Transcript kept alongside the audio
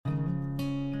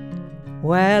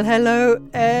Well, hello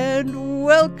and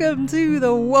welcome to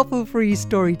the Waffle Free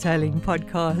Storytelling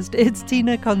Podcast. It's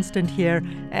Tina Constant here,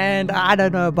 and I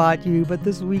don't know about you, but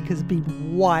this week has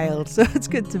been wild, so it's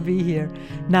good to be here.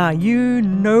 Now, you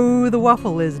know the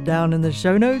waffle is down in the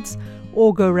show notes,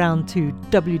 or go round to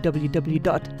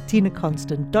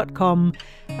www.tinaconstant.com,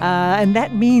 and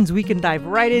that means we can dive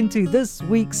right into this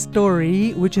week's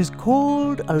story, which is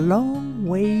called A Long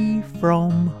Way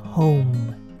From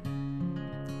Home.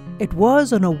 It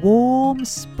was on a warm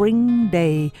spring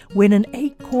day when an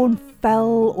acorn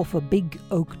fell off a big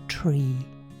oak tree.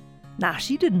 Now,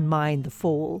 she didn't mind the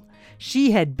fall.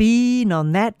 She had been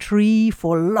on that tree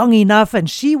for long enough, and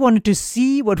she wanted to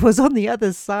see what was on the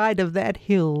other side of that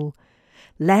hill.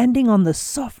 Landing on the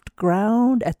soft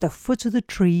ground at the foot of the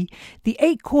tree, the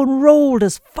acorn rolled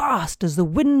as fast as the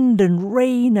wind and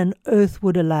rain and earth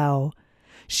would allow.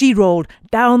 She rolled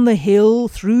down the hill,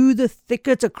 through the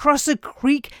thicket, across a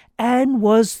creek, and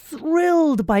was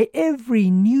thrilled by every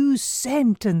new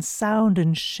scent and sound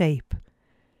and shape.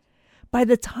 By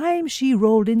the time she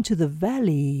rolled into the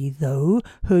valley, though,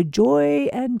 her joy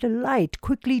and delight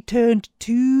quickly turned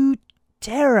to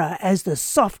terror as the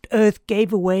soft earth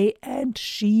gave away and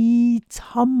she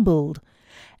tumbled.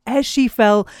 As she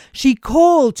fell, she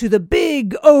called to the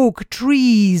big oak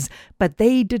trees, but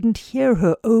they didn't hear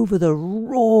her over the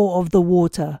roar of the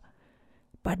water.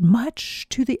 But much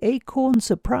to the acorn's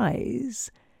surprise,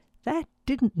 that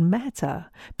didn't matter,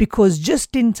 because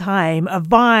just in time a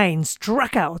vine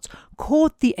struck out,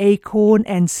 caught the acorn,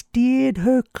 and steered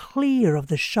her clear of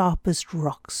the sharpest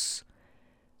rocks.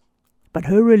 But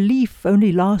her relief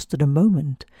only lasted a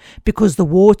moment, because the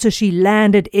water she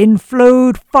landed in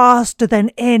flowed faster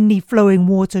than any flowing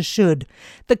water should.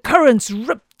 The currents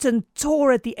ripped and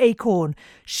tore at the acorn.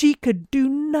 She could do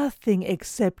nothing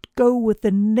except go with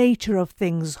the nature of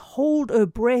things, hold her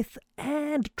breath,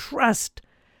 and trust.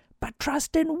 But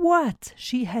trust in what?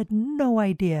 She had no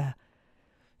idea.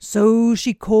 So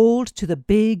she called to the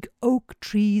big oak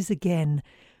trees again,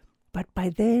 but by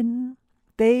then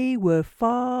they were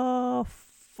far,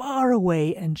 far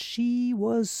away, and she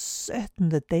was certain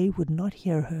that they would not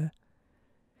hear her.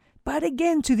 But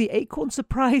again, to the acorn's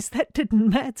surprise, that didn't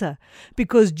matter,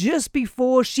 because just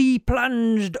before she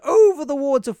plunged over the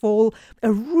waterfall,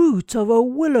 a root of a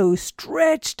willow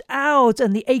stretched out,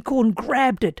 and the acorn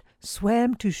grabbed it,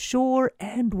 swam to shore,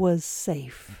 and was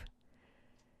safe.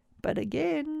 But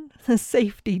again, the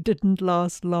safety didn't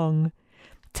last long.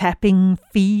 Tapping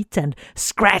feet and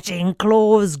scratching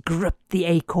claws gripped the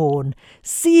acorn.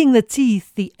 Seeing the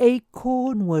teeth, the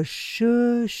acorn was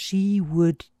sure she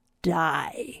would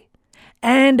die.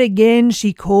 And again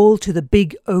she called to the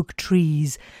big oak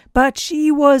trees, but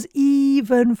she was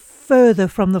even further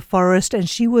from the forest, and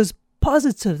she was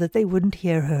positive that they wouldn't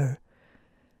hear her.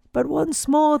 But once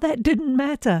more that didn't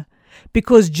matter,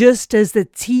 because just as the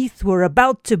teeth were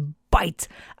about to bite,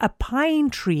 a pine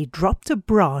tree dropped a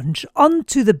branch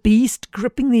onto the beast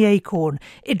gripping the acorn.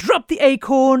 It dropped the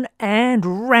acorn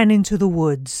and ran into the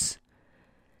woods.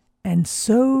 And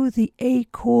so the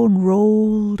acorn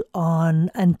rolled on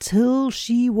until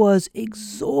she was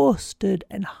exhausted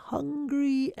and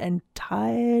hungry and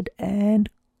tired and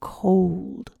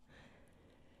cold.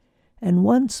 And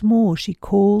once more she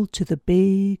called to the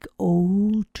big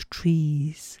old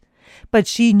trees. But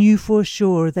she knew for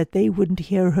sure that they wouldn't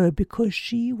hear her, because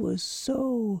she was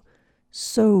so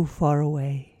far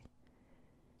away.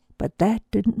 But that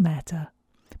didn't matter,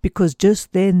 because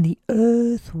just then the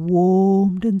earth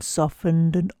warmed and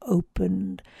softened and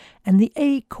opened, and the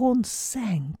acorn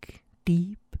sank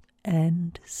deep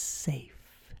and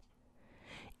safe.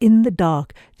 In the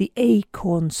dark, the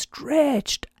acorn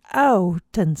stretched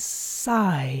out and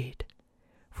sighed.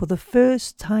 For the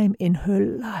first time in her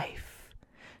life,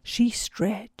 she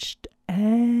stretched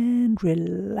and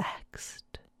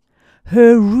relaxed.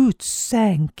 Her roots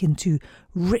sank into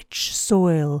rich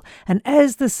soil, and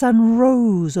as the sun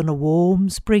rose on a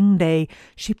warm spring day,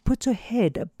 she put her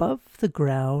head above the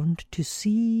ground to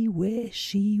see where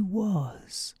she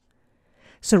was.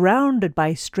 Surrounded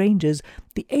by strangers,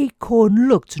 the acorn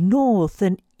looked north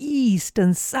and east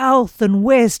and south and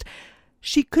west.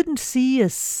 She couldn't see a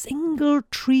single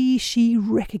tree she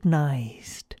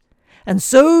recognized. And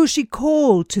so she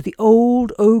called to the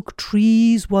old oak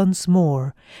trees once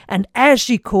more, and as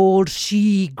she called,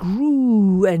 she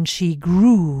grew and she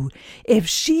grew. If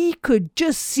she could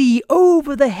just see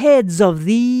over the heads of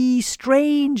these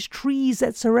strange trees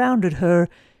that surrounded her,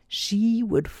 she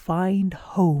would find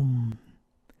home.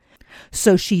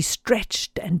 So she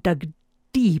stretched and dug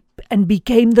deep and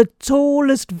became the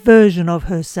tallest version of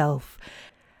herself.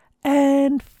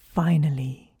 And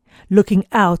finally, Looking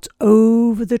out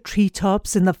over the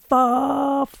treetops in the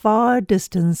far, far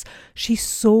distance, she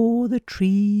saw the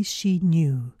trees she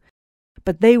knew.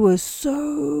 But they were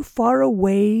so far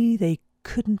away they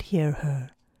couldn't hear her.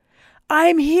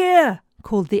 "I'm here!"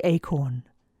 called the acorn.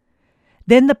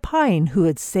 Then the pine, who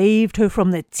had saved her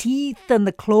from the teeth and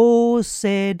the claws,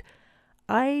 said,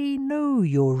 "I know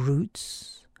your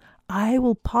roots. I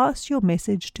will pass your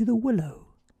message to the willow."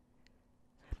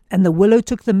 And the willow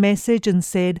took the message and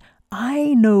said,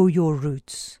 "I know your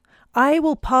roots. I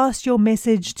will pass your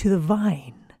message to the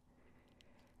vine."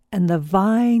 And the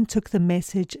vine took the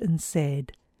message and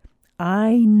said,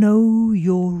 "I know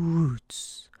your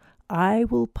roots. I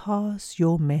will pass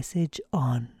your message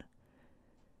on."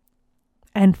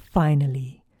 And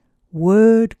finally,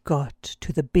 word got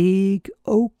to the big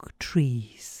oak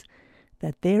trees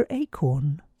that their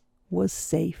acorn was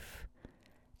safe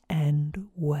and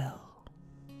well.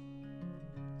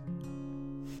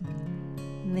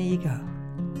 And there you go.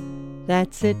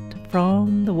 That's it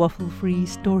from the Waffle Free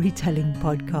Storytelling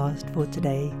Podcast for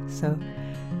today. So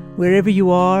wherever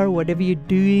you are, whatever you're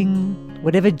doing,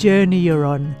 whatever journey you're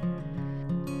on,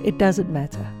 it doesn't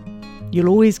matter. You'll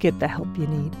always get the help you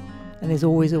need, and there's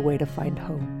always a way to find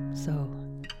home. So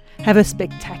have a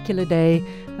spectacular day.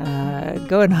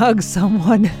 Go and hug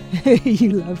someone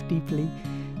you love deeply.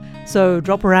 So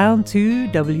drop around to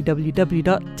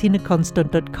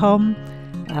www.tinaconstant.com.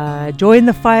 Join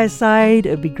the fireside.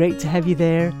 It'd be great to have you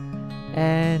there.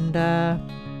 And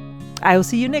I will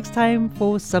see you next time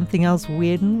for something else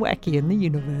weird and wacky in the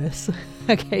universe.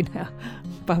 Okay, now.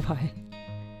 Bye-bye.